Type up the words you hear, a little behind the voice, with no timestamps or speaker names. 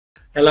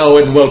Hello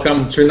and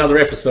welcome to another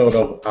episode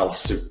of Our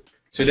Soup.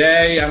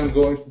 Today I'm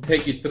going to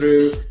take you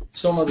through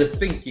some of the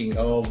thinking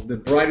of the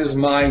brightest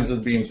minds of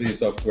BMC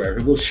software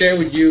who will share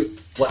with you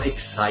what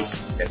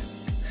excites them.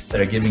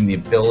 That are giving the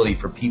ability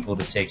for people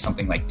to take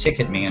something like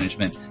ticket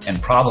management and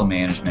problem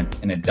management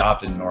and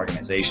adopt it in an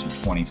organization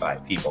of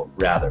 25 people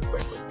rather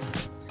quickly.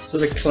 So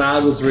the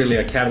cloud was really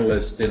a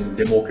catalyst in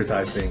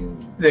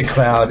democratizing the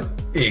cloud.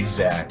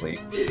 Exactly.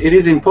 It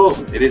is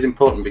important. It is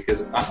important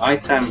because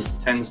ITAM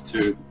tends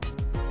to,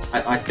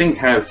 I think,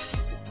 have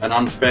an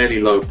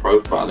unfairly low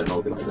profile in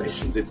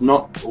organizations. It's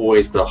not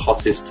always the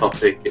hottest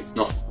topic. It's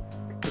not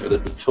the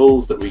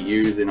tools that we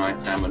use in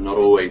ITAM are not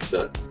always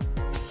the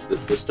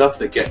stuff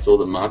that gets all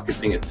the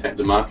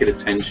the market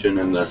attention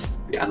and the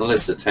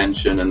analyst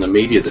attention and the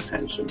media's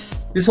attention.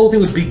 This whole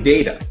thing with big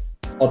data.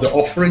 Are there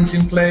offerings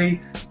in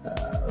play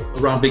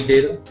around big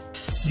data?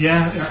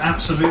 Yeah,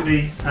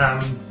 absolutely.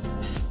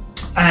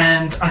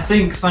 And I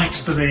think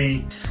thanks to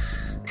the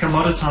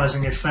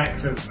commoditizing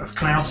effect of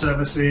cloud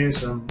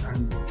services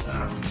and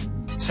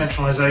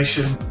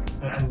centralization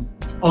and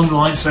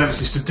online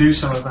services to do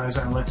some of those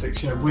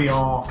analytics, we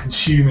are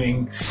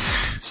consuming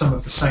some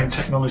of the same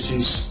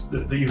technologies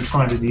that you would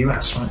find in the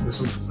US, right? We're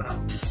sort of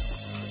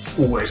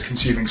always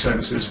consuming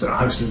services that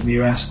are hosted in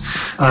the US.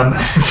 In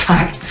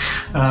fact,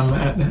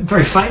 a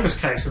very famous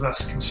case of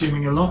us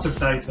consuming a lot of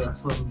data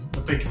from the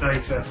big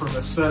data from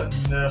a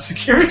certain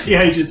security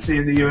agency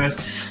in the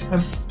US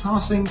and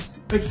passing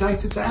big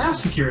data to our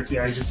security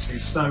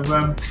agencies. So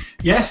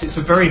yes, it's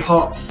a very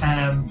hot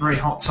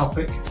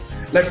topic.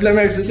 Let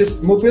me say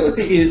this: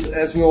 mobility is,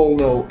 as we all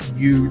know,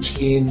 huge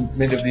in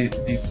many of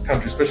these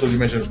countries, especially you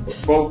mentioned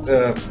both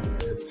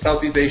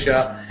Southeast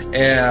Asia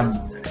and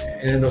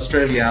in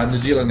Australia, New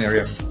Zealand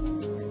area.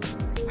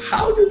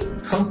 How do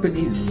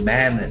companies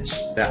manage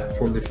that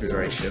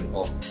proliferation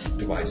of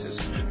devices?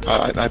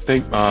 I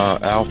think,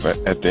 Alf,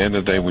 at the end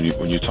of the day, when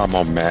you talk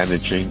about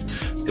managing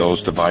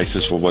those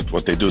devices, for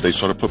what they do, they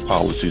sort of put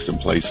policies in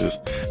places,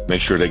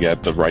 make sure they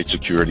get the right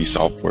security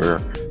software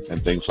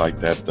and things like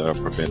that to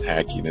prevent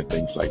hacking and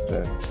things like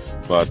that.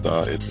 But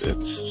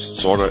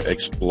it's sort of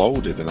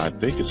exploded, and I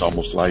think it's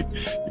almost like,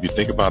 if you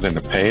think about it, in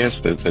the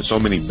past, there's so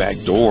many back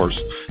doors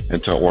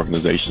into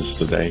organizations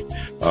today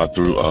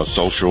through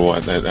social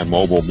and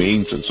mobile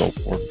means and so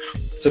forth.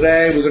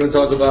 Today we're going to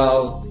talk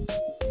about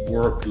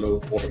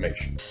workload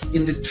automation.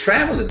 In the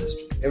travel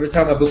industry, every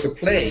time I book a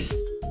plane,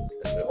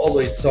 although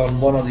it's on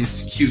one of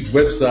these cute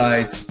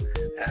websites,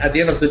 at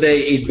the end of the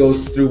day it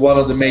goes through one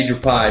of the major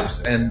pipes,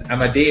 and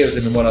Amadeus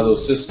is in one of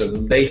those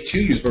systems. They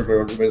too use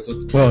workload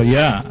automation. Well,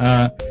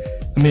 yeah.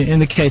 In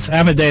the case,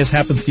 Amadeus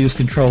happens to use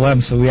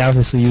Control-M, so we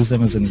obviously use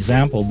them as an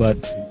example, but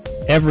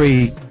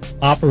every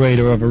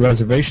operator of a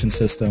reservation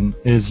system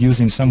is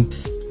using some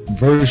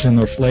version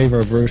or flavor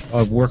of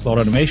workload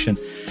automation.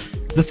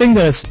 The thing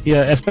that is,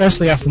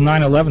 especially after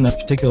 9/11,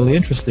 that's particularly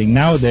interesting.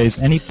 Nowadays,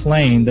 any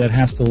plane that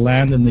has to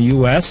land in the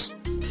U.S.,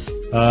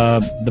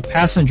 the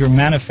passenger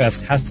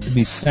manifest has to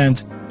be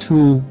sent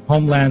to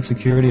Homeland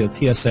Security or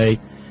TSA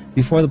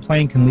before the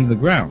plane can leave the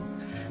ground.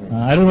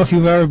 I don't know if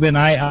you've ever been.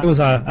 I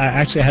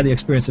actually had the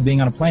experience of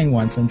being on a plane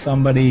once, and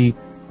the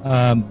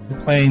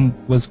plane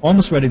was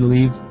almost ready to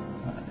leave,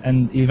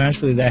 and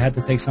eventually they had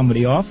to take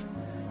somebody off.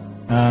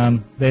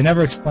 They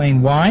never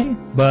explained why,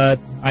 but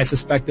I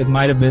suspect it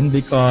might have been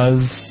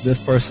because this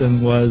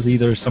person was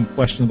either some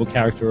questionable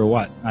character or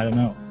what. I don't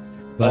know.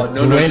 But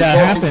the way that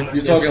happened...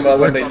 You're talking about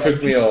when they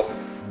took me off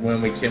when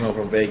we came out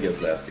from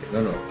Vegas last year.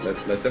 No,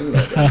 let them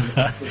know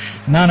that.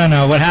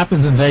 No. What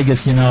happens in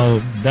Vegas,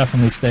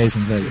 definitely stays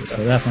in Vegas,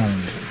 so that's not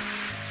an issue.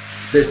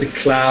 There's the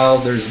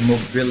cloud, there's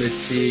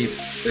mobility,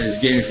 there's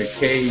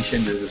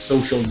gamification, there's a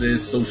social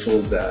this,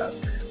 social that.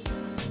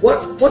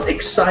 What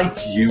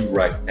excites you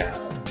right now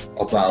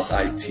about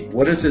IT?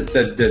 What is it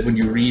that when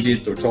you read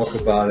it or talk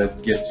about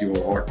it gets your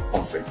heart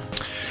pumping?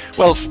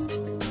 Well,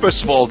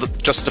 first of all,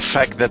 just the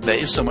fact that there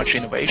is so much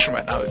innovation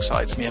right now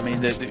excites me. I mean,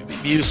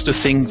 we used to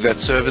think that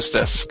service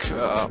desk,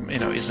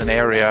 is an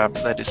area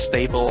that is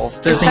stable.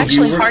 It's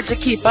actually hard to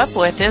keep up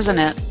with, isn't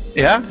it?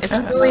 Yeah? It's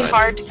really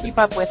hard to keep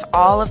up with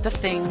all of the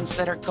things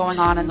that are going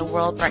on in the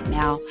world right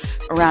now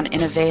around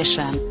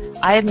innovation.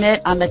 I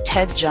admit I'm a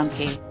TED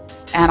junkie,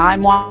 and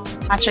I'm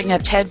watching a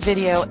TED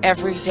video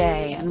every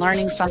day and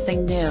learning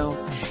something new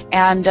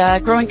and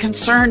growing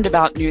concerned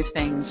about new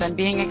things and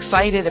being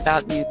excited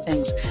about new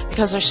things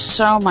because there's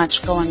so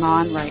much going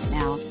on right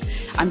now.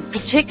 I'm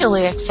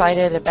particularly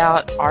excited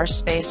about our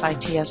space,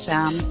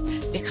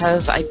 ITSM,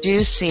 because I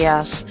do see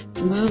us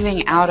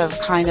moving out of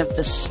kind of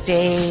the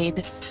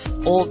staid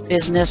old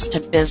business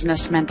to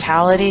business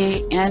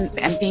mentality and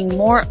being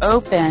more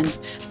open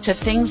to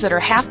things that are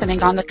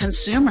happening on the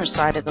consumer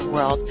side of the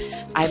world.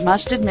 I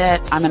must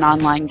admit, I'm an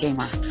online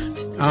gamer.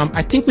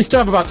 I think we still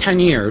have about 10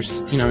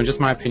 years, in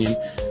just my opinion,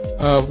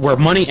 where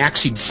money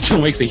actually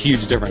still makes a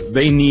huge difference.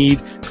 They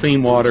need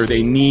clean water.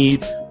 They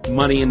need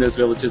money in those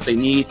villages. They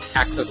need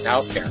access to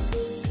healthcare.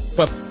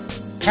 But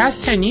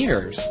past 10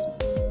 years,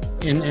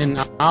 and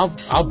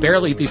I'll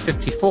barely be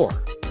 54.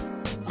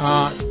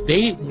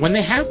 When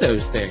they have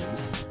those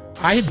things,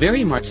 I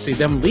very much see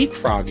them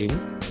leapfrogging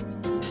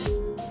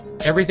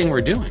everything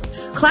we're doing.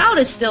 Cloud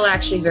is still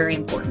actually very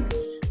important.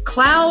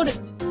 Cloud,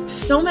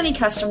 so many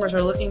customers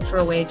are looking for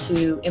a way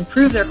to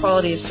improve their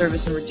quality of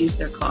service and reduce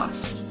their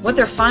costs. What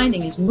they're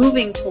finding is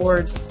moving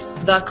towards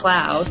the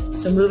cloud,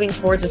 so moving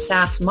towards a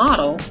SaaS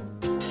model,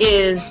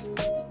 is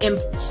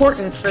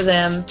important for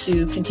them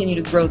to continue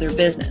to grow their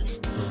business.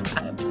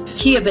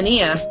 Kia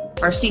Benia,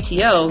 our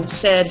CTO,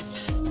 said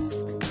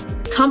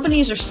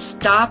companies are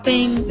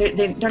stopping,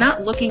 they're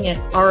not looking at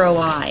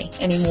ROI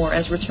anymore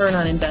as return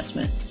on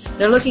investment.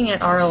 They're looking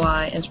at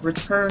ROI as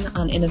return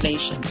on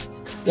innovation.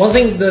 One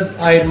thing that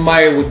I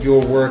admire with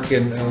your work,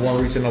 and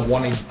one reason I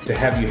wanted to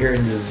have you here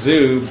in the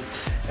Zoo,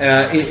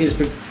 is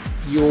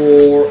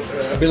your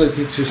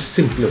ability to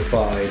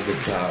simplify the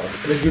cloud.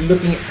 When you're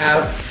looking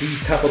at these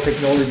type of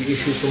technology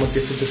issues from a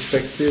different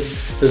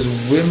perspective, does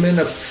women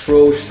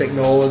approach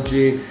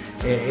technology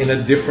in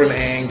a different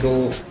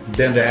angle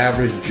than the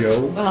average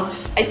Joe? Well,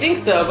 I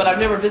think so, but I've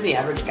never been the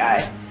average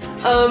guy.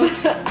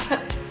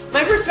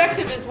 My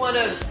perspective is one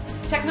of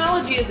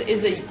technology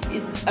is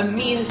a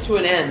means to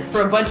an end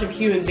for a bunch of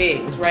human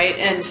beings, right?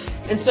 And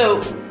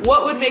so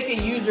what would make a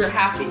user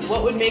happy?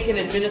 What would make an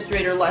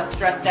administrator less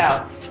stressed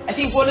out? I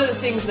think one of the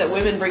things that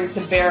women bring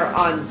to bear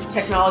on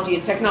technology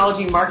and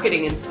technology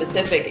marketing in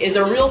specific is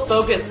a real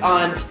focus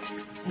on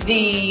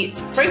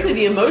frankly,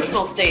 the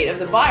emotional state of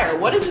the buyer.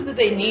 What is it that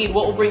they need?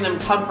 What will bring them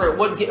comfort?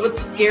 What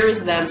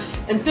scares them?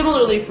 And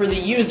similarly for the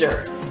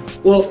user.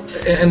 Well,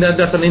 and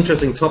that's an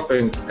interesting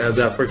topic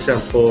that, for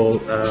example,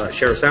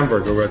 Sheryl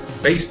Sandberg over at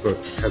Facebook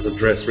has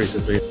addressed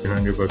recently in her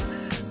new book,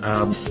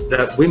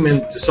 that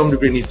women to some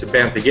degree need to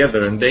band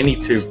together and they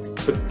need to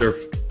put their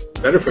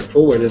better foot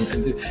forward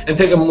and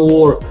take a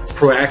more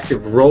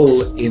proactive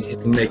role in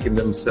making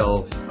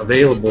themselves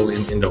available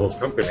in the whole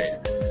company.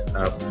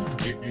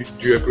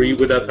 Do you agree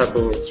with that type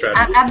of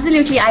strategy?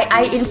 Absolutely.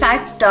 I in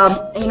fact,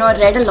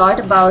 read a lot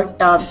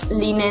about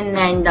lean in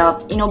and,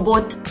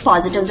 both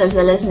positives as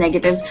well as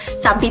negatives.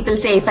 Some people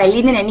say if I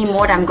lean in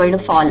anymore, I'm going to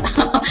fall.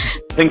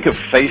 Think of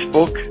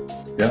Facebook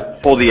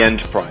for the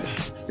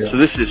enterprise. Yeah. So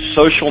this is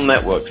social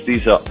networks.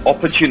 These are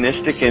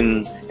opportunistic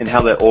in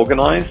how they're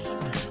organized.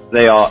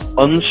 They are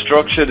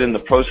unstructured in the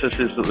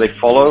processes that they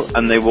follow,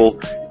 and they will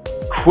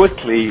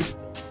quickly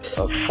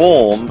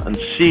form and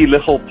see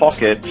little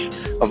pockets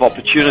of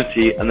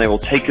opportunity, and they will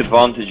take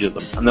advantage of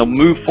them. And they'll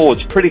move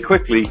forwards pretty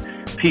quickly,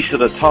 piece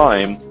at a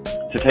time,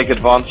 to take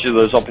advantage of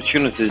those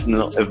opportunities, and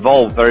they'll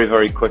evolve very,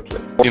 very quickly.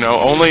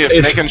 Only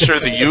if making sure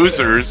the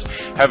users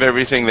have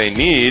everything they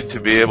need to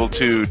be able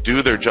to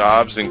do their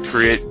jobs and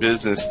create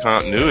business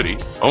continuity.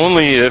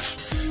 Only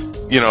if,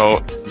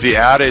 the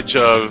adage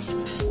of,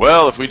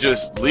 well, if we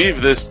just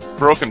leave this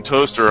broken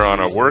toaster on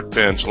a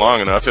workbench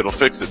long enough, it'll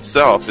fix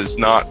itself, is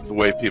not the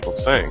way people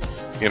think.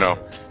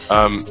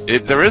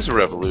 There is a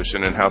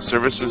revolution in how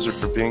services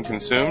are being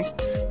consumed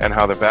and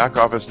how the back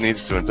office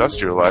needs to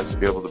industrialize to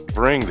be able to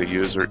bring the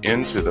user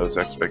into those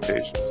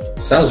expectations.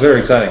 Sounds very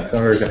exciting.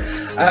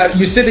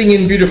 You're sitting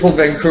in beautiful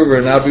Vancouver,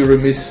 and I'll be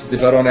remiss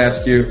if I don't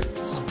ask you,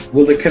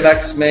 will the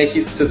Canucks make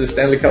it to the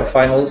Stanley Cup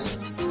Finals?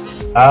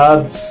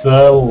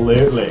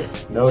 Absolutely.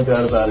 No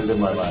doubt about it in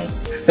my mind.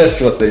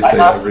 That's what they say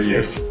every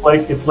year.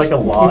 It's like a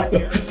lock.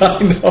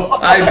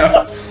 I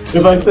know.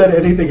 If I said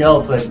anything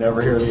else, I'd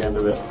never hear the end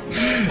of it.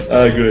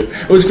 Good.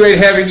 It was great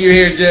having you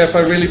here, Jeff.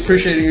 I really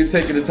appreciate you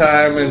taking the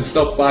time and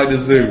stop by the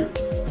Zoo.